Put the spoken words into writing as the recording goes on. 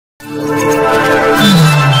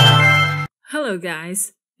Hello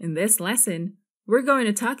guys! In this lesson, we're going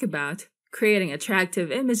to talk about creating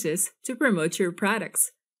attractive images to promote your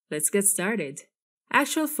products. Let's get started.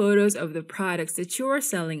 Actual photos of the products that you are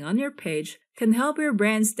selling on your page can help your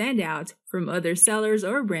brand stand out from other sellers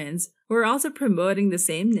or brands who are also promoting the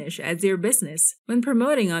same niche as your business. When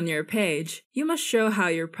promoting on your page, you must show how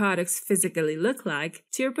your products physically look like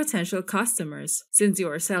to your potential customers. Since you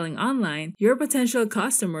are selling online, your potential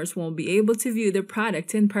customers won't be able to view the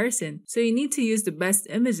product in person, so you need to use the best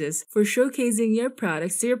images for showcasing your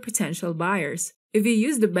products to your potential buyers. If you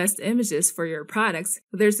use the best images for your products,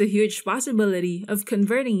 there's a huge possibility of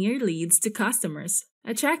converting your leads to customers.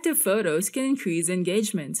 Attractive photos can increase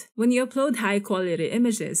engagement. When you upload high-quality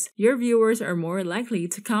images, your viewers are more likely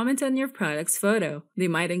to comment on your product's photo. They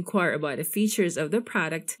might inquire about the features of the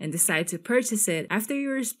product and decide to purchase it after you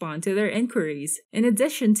respond to their inquiries. In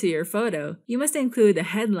addition to your photo, you must include a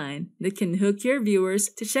headline that can hook your viewers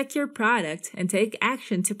to check your product and take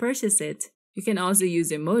action to purchase it. You can also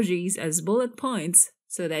use emojis as bullet points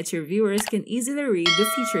so that your viewers can easily read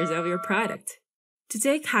the features of your product. To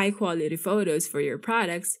take high-quality photos for your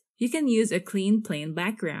products, you can use a clean, plain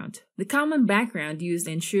background. The common background used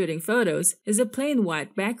in shooting photos is a plain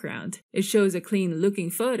white background. It shows a clean-looking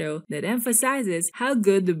photo that emphasizes how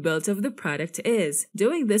good the build of the product is.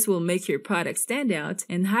 Doing this will make your product stand out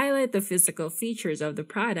and highlight the physical features of the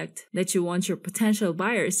product that you want your potential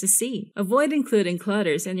buyers to see. Avoid including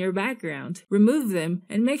clutters in your background. Remove them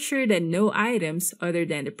and make sure that no items other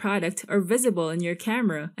than the product are visible in your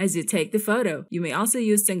camera as you take the photo. You may also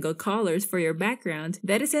use single colors for your background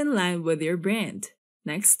that is in line with your brand.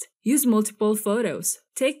 Next, use multiple photos.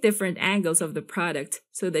 Take different angles of the product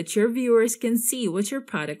so that your viewers can see what your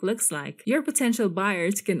product looks like. Your potential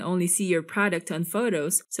buyers can only see your product on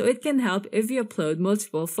photos, so it can help if you upload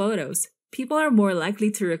multiple photos. People are more likely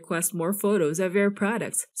to request more photos of your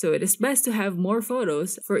products, so it is best to have more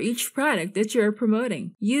photos for each product that you are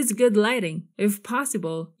promoting. Use good lighting. If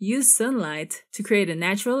possible, use sunlight to create a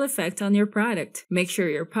natural effect on your product. Make sure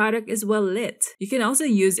your product is well lit. You can also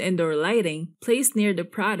use indoor lighting placed near the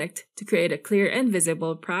product to create a clear and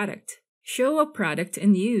visible product. Show a product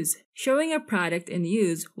in use. Showing a product in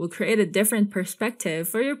use will create a different perspective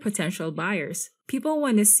for your potential buyers. People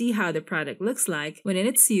want to see how the product looks like when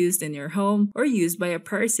it's used in your home or used by a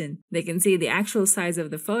person. They can see the actual size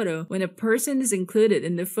of the photo when a person is included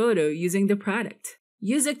in the photo using the product.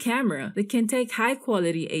 Use a camera that can take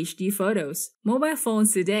high-quality HD photos. Mobile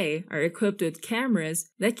phones today are equipped with cameras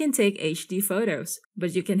that can take HD photos,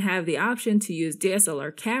 but you can have the option to use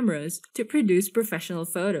DSLR cameras to produce professional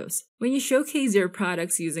photos. When you showcase your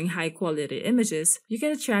products using high-quality images, you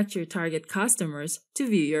can attract your target customers to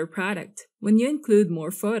view your product. When you include more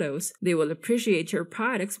photos, they will appreciate your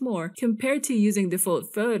products more compared to using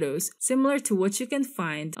default photos similar to what you can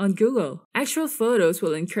find on Google. Actual photos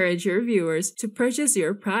will encourage your viewers to purchase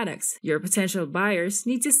your products. Your potential buyers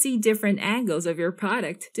need to see different angles of your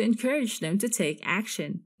product to encourage them to take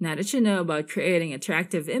action. Now that you know about creating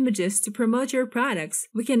attractive images to promote your products,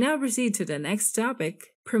 we can now proceed to the next topic,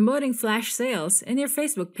 promoting flash sales in your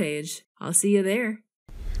Facebook page. I'll see you there.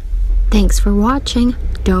 Thanks for watching.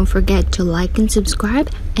 Don't forget to like and subscribe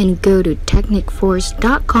and go to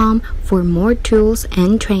technicforce.com for more tools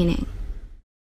and training.